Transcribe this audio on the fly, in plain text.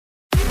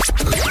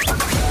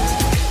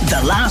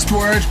The Last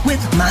Word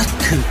with Matt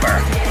Cooper.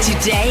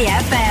 Today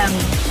FM.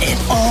 It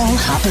all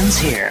happens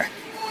here.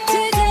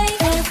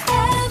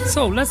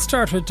 So let's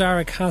start with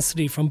Daragh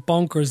Cassidy from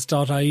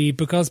Bonkers.ie,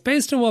 because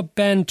based on what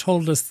Ben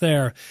told us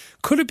there,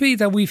 could it be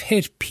that we've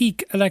hit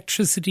peak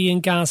electricity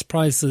and gas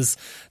prices,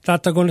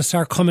 that they're going to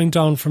start coming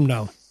down from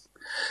now?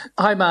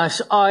 Hi, Matt.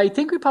 I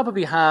think we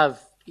probably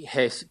have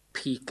hit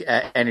peak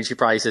energy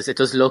prices. It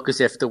does look as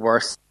if the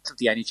worst of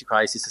the energy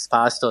crisis has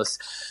passed us.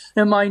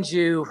 Now, mind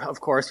you,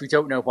 of course, we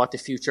don't know what the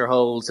future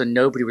holds, and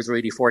nobody was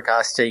really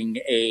forecasting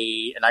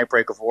an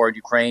outbreak of war in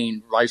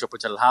Ukraine right up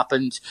until it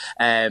happened.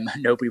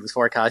 Nobody was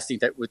forecasting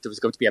that there was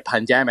going to be a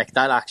pandemic.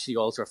 That actually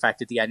also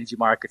affected the energy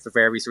market for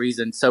various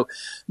reasons. So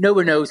no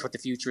one knows what the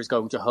future is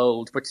going to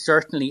hold, but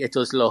certainly it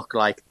does look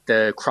like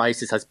the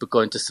crisis has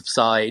begun to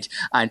subside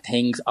and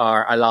things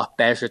are a lot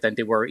better than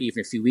they were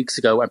even a few weeks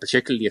ago, and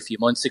particularly a few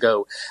months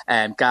ago.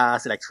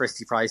 Gas,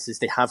 electricity prices,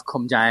 they have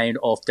come down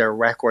off their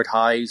record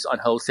highs on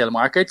wholesale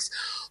markets.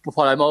 But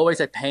what I'm always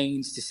at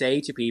pains to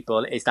say to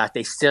people is that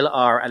they still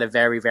are at a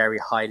very, very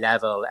high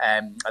level.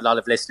 A lot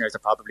of listeners are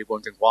probably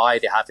wondering why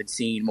they haven't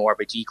seen more of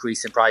a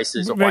decrease in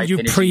prices. Or well,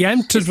 you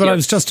preempted what I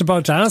was just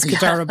about to ask you,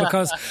 Daragh,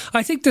 because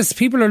I think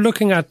people are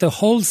looking at the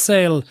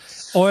wholesale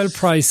oil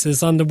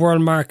prices on the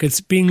world markets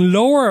being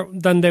lower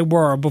than they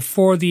were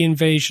before the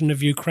invasion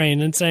of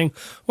Ukraine and saying,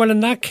 well,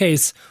 in that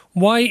case,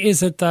 why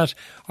is it that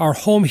our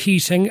home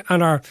heating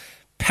and our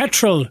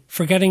petrol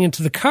for getting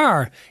into the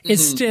car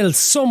is still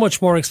so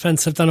much more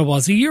expensive than it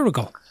was a year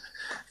ago?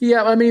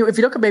 Yeah, I mean, if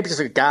you look at maybe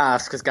just at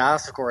gas, because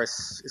gas, of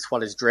course, is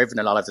what has driven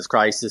a lot of this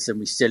crisis, and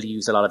we still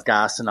use a lot of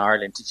gas in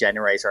Ireland to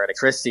generate our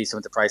electricity. So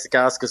when the price of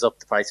gas goes up,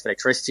 the price of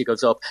electricity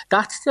goes up.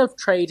 That's still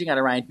trading at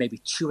around maybe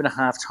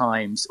 2.5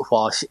 times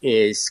what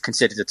is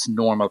considered its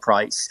normal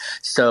price.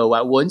 So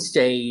at one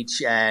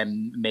stage,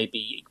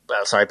 maybe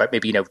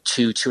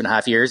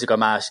 2.5 years ago,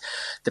 Matt,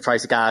 the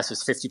price of gas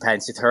was 50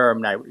 pence a therm.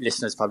 Now,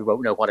 listeners probably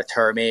won't know what a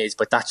therm is,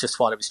 but that's just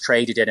what it was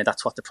traded in, and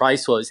that's what the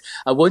price was.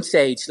 At one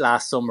stage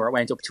last summer, it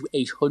went up to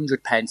 800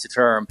 pence a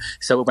therm.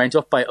 So it went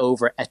up by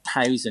over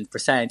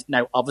 1,000%.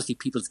 Now, obviously,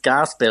 people's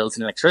gas bills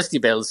and electricity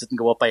bills didn't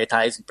go up by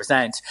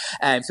 1,000%.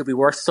 So we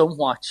were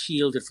somewhat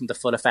shielded from the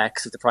full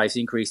effects of the price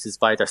increases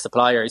by their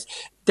suppliers.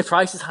 The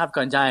prices have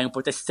gone down,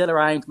 but they're still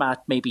around,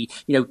 Matt, maybe,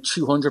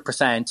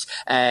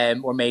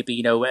 200%, or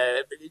maybe,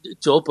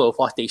 double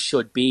what they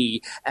should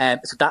be.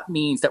 So that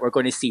means that we're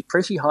going to see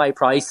pretty high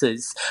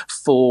prices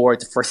for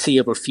the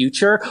foreseeable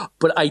future.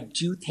 But I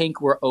do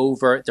think we're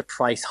over the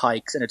price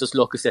hikes, and it does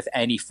look as if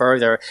any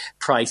further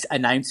price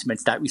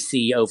announcements that we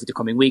see over the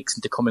coming weeks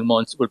and the coming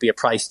months will be a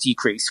price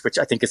decrease, which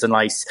I think is a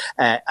nice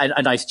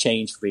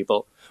change for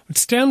people.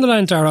 Stay on the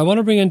line, Daragh. I want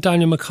to bring in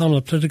Daniel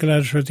McConnell, political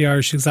editor at the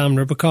Irish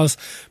Examiner, because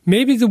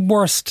maybe the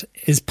worst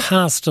is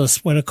past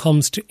us when it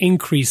comes to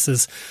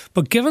increases.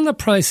 But given the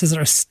prices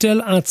are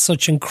still at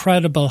such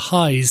incredible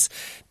highs,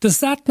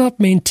 does that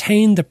not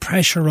maintain the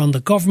pressure on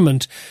the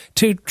government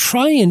to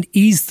try and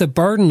ease the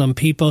burden on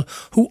people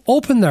who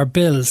open their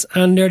bills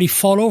and nearly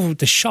fall over with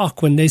the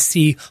shock when they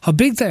see how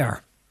big they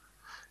are?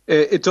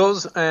 It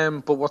does,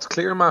 but what's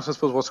clear, Matt, I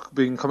suppose what's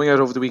been coming out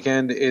over the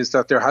weekend is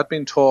that there had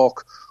been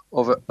talk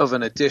of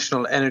an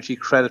additional energy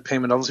credit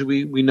payment.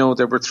 Obviously, we know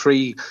there were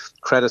 3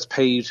 credits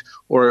paid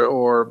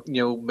or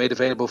made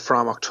available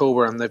from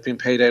October, and they've been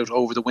paid out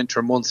over the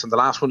winter months, and the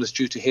last one is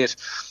due to hit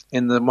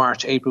in the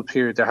March-April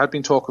period. There had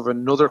been talk of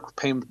another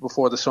payment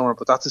before the summer,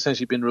 but that's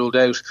essentially been ruled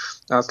out.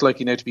 That's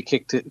likely now to be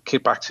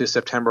kicked back to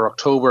September,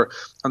 October,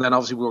 and then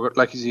obviously we're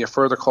likely to see a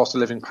further cost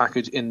of living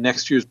package in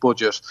next year's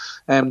budget.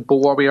 But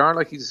what we are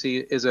likely to see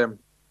is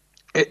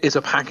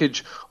a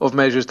package of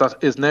measures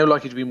that is now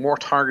likely to be more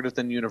targeted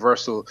than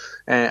universal,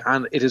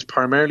 and it is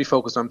primarily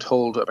focused, I'm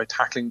told, about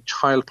tackling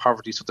child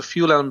poverty. So the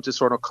fuel element is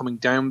sort of coming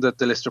down the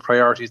list of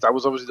priorities. That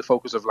was obviously the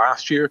focus of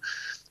last year,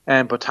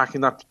 but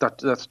tackling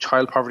that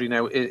child poverty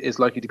now is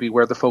likely to be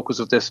where the focus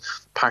of this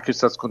package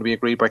that's going to be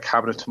agreed by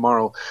Cabinet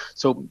tomorrow.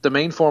 So the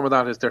main form of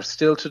that is they're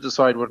still to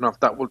decide whether or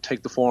not that will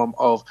take the form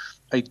of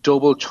a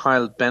double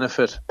child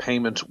benefit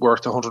payment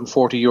worth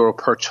 €140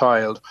 per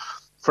child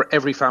for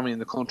every family in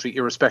the country,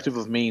 irrespective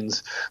of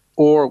means,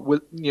 or will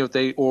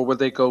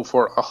they go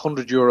for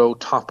 €100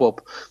 top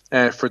up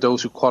for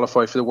those who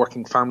qualify for the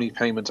working family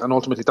payment? And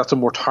ultimately, that's a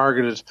more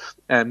targeted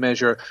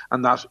measure,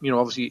 and that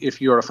obviously,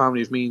 if you're a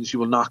family of means, you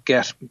will not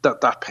get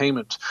that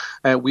payment.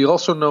 We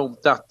also know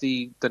that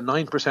the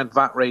 9%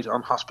 VAT rate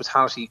on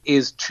hospitality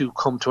is to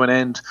come to an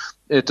end.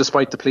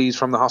 Despite the pleas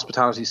from the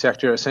hospitality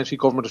sector, essentially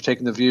government have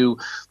taken the view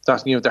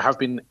that there have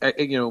been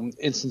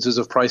instances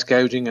of price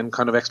gouging and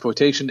kind of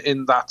exploitation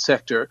in that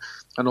sector,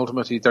 and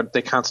ultimately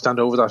they can't stand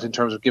over that in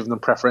terms of giving them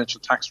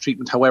preferential tax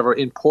treatment. However,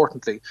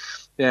 importantly,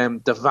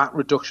 the VAT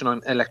reduction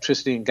on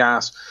electricity and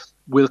gas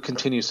will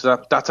continue.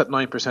 So that's at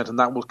 9%, and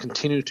that will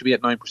continue to be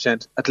at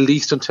 9% at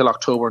least until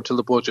October, until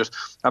the budget,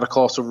 at a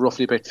cost of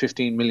roughly about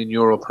 €15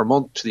 million per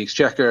month to the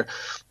Exchequer.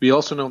 We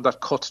also know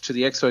that cuts to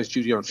the excise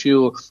duty on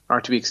fuel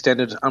are to be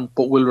extended,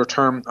 but will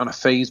return on a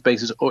phased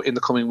basis in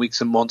the coming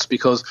weeks and months,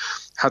 because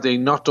had they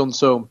not done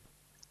so,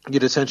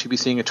 you'd essentially be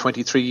seeing a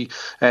 23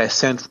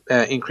 cent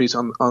increase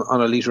on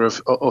a litre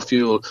of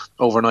fuel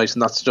overnight,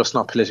 and that's just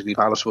not politically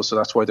palatable, so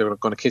that's why they're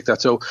going to kick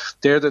that. So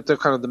they're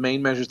kind of the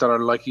main measures that are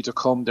likely to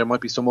come. There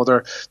might be some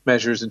other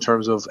measures in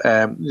terms of,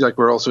 like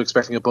we're also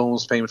expecting a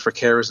bonus payment for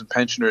carers and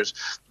pensioners,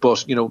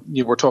 but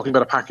we're talking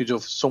about a package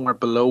of somewhere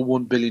below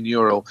 €1 billion,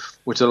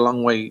 which is a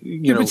long way,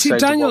 see,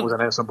 Daniel, what was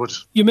announced on budget.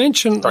 You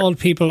mentioned all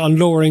people on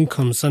lower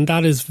incomes, and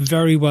that is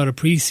very well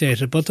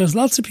appreciated, but there's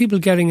lots of people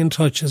getting in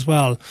touch as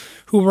well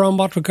who were on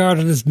what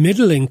regarded as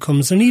middle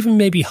incomes and even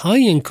maybe high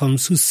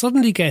incomes, who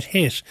suddenly get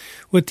hit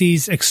with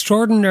these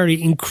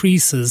extraordinary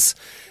increases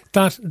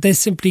that they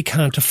simply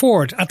can't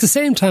afford, at the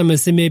same time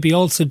as they may be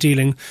also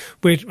dealing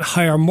with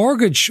higher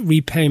mortgage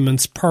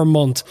repayments per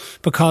month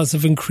because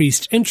of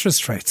increased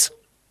interest rates.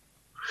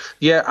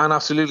 Yeah, and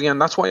absolutely,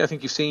 and that's why I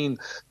think you've seen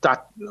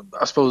that,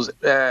 I suppose,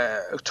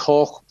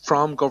 talk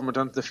from government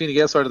and the Fine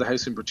Gael side of the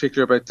house in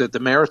particular about the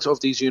merits of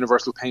these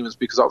universal payments,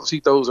 because obviously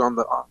those on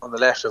the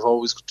left have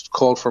always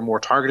called for more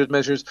targeted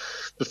measures,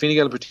 but Fine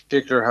Gael in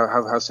particular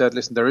have said,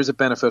 listen, there is a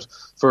benefit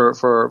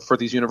for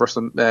these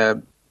universal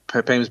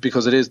payments,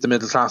 because it is the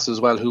middle class as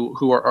well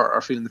who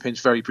are feeling the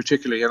pinch very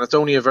particularly, and it's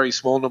only a very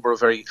small number of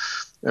very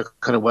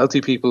kind of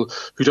wealthy people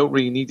who don't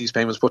really need these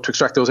payments, but to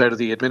extract those out of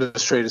the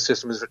administrative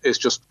system is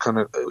just kind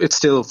of, it's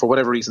still, for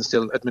whatever reason,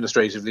 still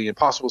administratively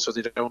impossible, so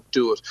they don't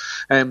do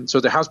it. So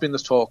there has been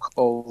this talk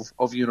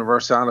of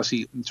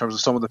universality in terms of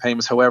some of the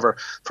payments. However,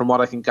 from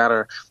what I can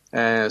gather,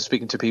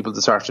 speaking to people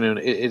this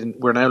afternoon,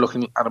 we're now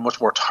looking at a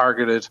much more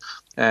targeted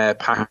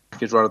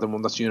package rather than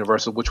one that's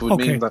universal, which would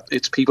mean that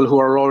it's people who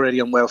are already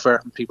on welfare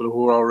and people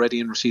who are already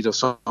in receipt of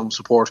some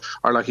support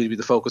are likely to be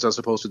the focus, as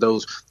opposed to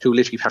those who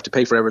literally have to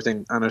pay for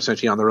everything and are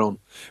essentially on their own.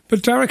 But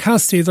Daragh,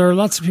 Cassidy, there are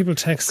lots of people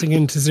texting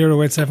into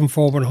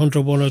 0874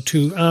 100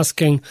 102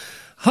 asking,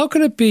 how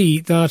can it be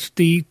that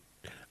the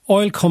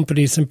oil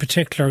companies in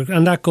particular,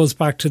 and that goes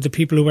back to the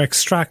people who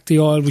extract the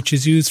oil which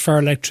is used for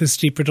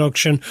electricity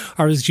production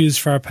or is used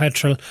for our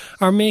petrol,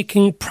 are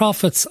making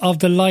profits of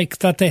the like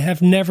that they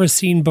have never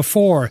seen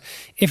before?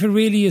 If it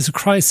really is a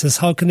crisis,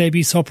 how can they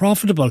be so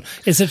profitable?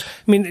 Is it,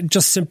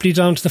 just simply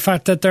down to the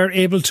fact that they're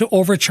able to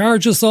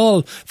overcharge us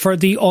all for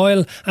the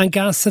oil and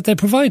gas that they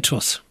provide to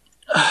us?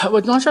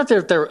 Well, not sure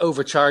if they're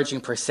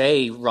overcharging per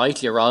se,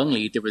 rightly or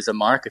wrongly. There was a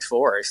market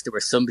for it. There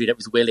was somebody that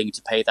was willing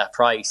to pay that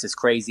price, as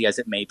crazy as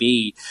it may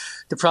be.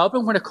 The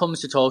problem when it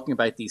comes to talking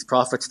about these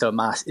profits, though,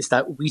 Matt, is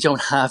that we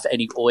don't have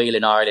any oil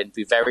in Ireland.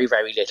 We've very,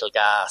 very little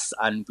gas,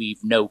 and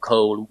we've no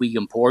coal. We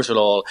import it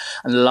all.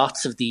 And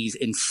lots of these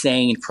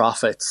insane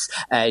profits,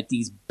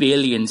 these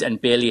billions and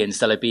billions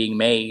that are being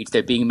made,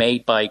 they're being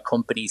made by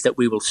companies that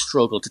we will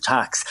struggle to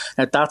tax.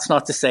 Now, that's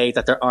not to say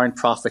that there aren't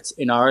profits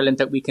in Ireland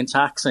that we can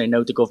tax, and I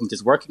know the government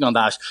is working on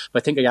that,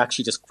 but I think I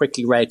actually just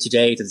quickly read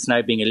today that it's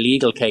now being a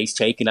legal case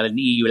taken at an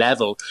EU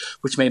level,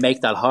 which may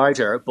make that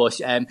harder. But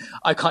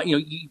I can't.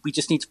 We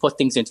just need to put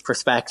things into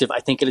perspective. I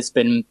think it has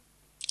been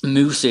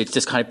mooted,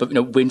 this kind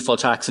of windfall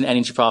tax on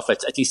energy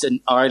profits, at least in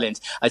Ireland,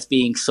 as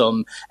being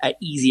some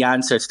easy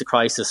answer to the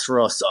crisis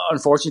for us.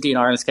 Unfortunately, in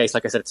Ireland's case,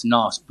 like I said, it's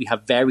not. We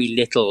have very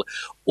little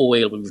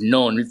oil, we've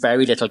none,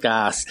 very little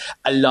gas.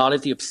 A lot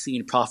of the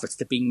obscene profits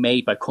that are being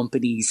made by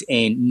companies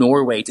in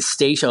Norway, the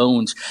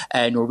state-owned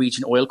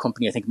Norwegian oil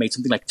company, I think made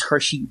something like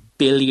 €30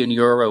 billion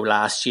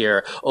last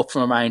year, up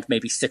from around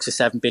maybe €6 or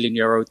 €7 billion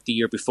the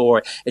year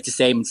before. It's the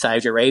same in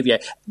Saudi Arabia.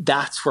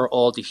 That's where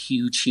all the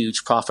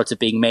huge profits are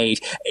being made.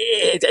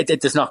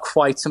 There's not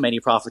quite so many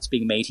profits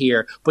being made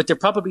here, but there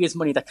probably is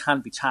money that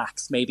can be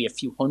taxed, maybe a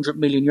few €100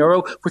 million,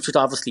 which would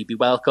obviously be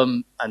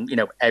welcome, and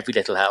every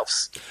little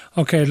helps.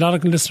 Okay, a lot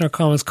of listener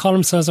comments.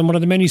 Colin says, I'm one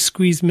of the many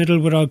squeezed middle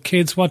without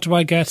kids. What do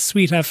I get?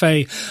 Sweet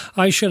FA.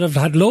 I should have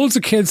had loads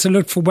of kids and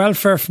looked for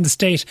welfare from the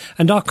state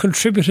and not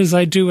contribute as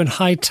I do in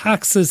high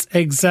taxes,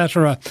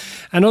 etc.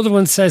 Another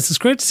one says, it's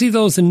great to see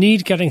those in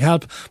need getting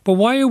help, but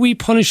why are we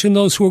punishing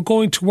those who are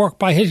going to work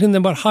by hitting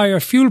them with higher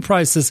fuel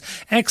prices?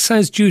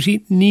 Excise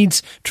duty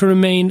needs to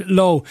remain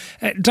low.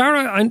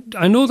 Daragh,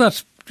 I know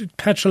that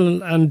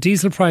petrol and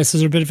diesel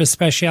prices are a bit of a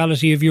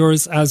speciality of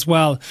yours as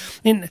well.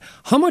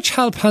 How much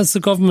help has the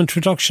government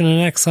reduction in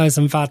excise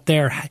and VAT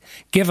there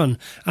given?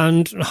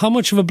 And how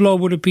much of a blow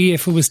would it be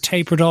if it was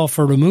tapered off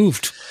or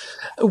removed?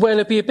 Well,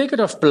 it'd be a big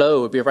enough blow.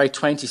 It'd be about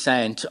 20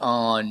 cent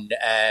on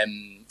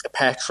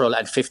petrol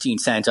and 15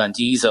 cent on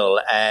diesel.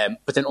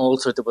 But then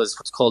also there was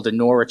what's called the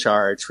Nora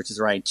charge, which is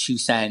around 2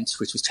 cents,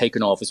 which was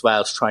taken off as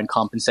well to try and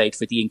compensate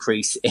for the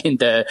increase in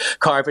the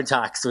carbon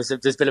tax. There's a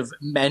bit of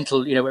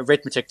mental,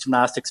 arithmetic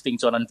gymnastics being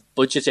done on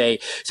budget day.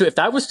 So if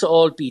that was to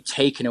all be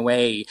taken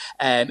away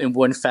in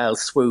one fell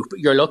swoop,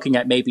 you're looking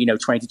at maybe,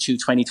 22,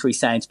 23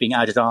 cents being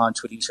added on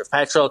to a litre of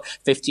petrol,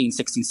 15,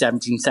 16,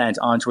 17 cents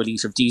onto a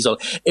litre of diesel.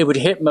 It would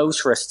hit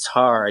motorists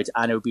hard,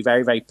 and it would be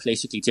very, very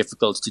politically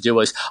difficult to do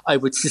it. I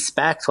would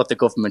suspect suspect what the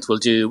government will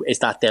do is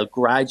that they'll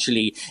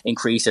gradually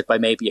increase it by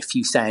maybe a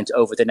few cents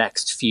over the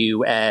next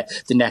few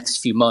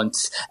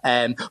months.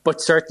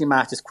 But certainly,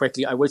 Matt, just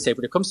quickly, I would say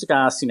when it comes to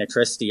gas and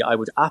electricity, I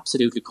would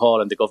absolutely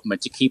call on the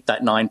government to keep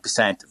that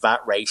 9% VAT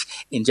rate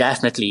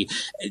indefinitely.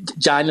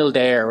 Daniel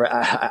there,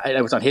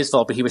 it was on his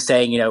fault, but he was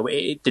saying,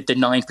 the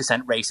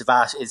 9% rate of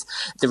VAT is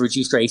the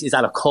reduced rate is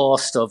at a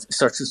cost of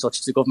such and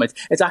such to the government.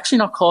 It's actually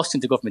not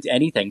costing the government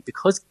anything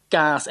because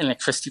gas and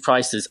electricity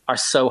prices are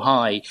so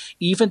high.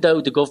 Even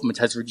though the government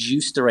has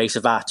reduced the rate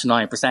of VAT to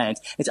 9%,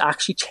 it's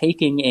actually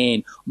taking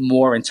in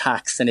more in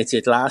tax than it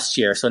did last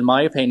year. So in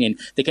my opinion,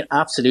 they can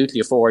absolutely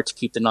afford to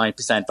keep the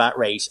 9% VAT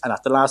rate. And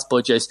at the last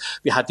budget,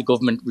 we had the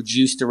government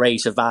reduce the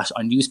rate of VAT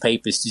on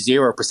newspapers to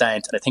 0%.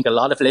 And I think a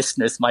lot of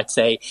listeners might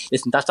say,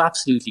 listen, that's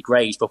absolutely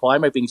great, but why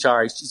am I being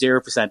charged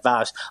 0%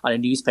 VAT on a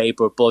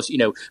newspaper, but,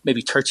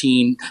 maybe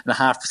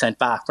 13.5%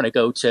 back when I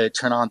go to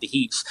turn on the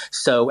heat?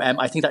 So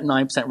I think that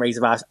 9% raise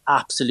of VAT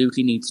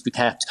absolutely needs to be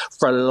kept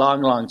for a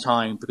long, long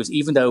time, because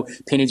even though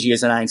Pinergy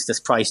has announced this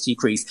price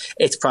decrease,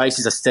 its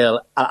prices are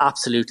still at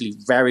absolutely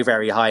very,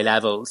 very high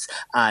levels.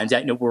 And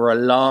we're a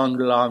long,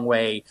 long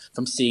way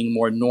from seeing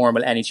more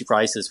normal energy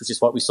prices, which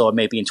is what we saw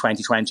maybe in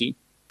 2020.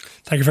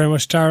 Thank you very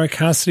much, Daragh.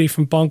 Cassidy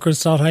from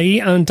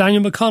Bonkers.ie and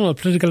Daniel McConnell,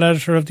 political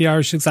editor of the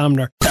Irish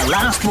Examiner. The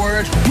Last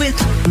Word with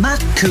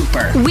Matt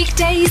Cooper.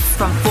 Weekdays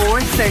from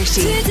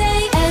 4:30.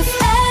 Today.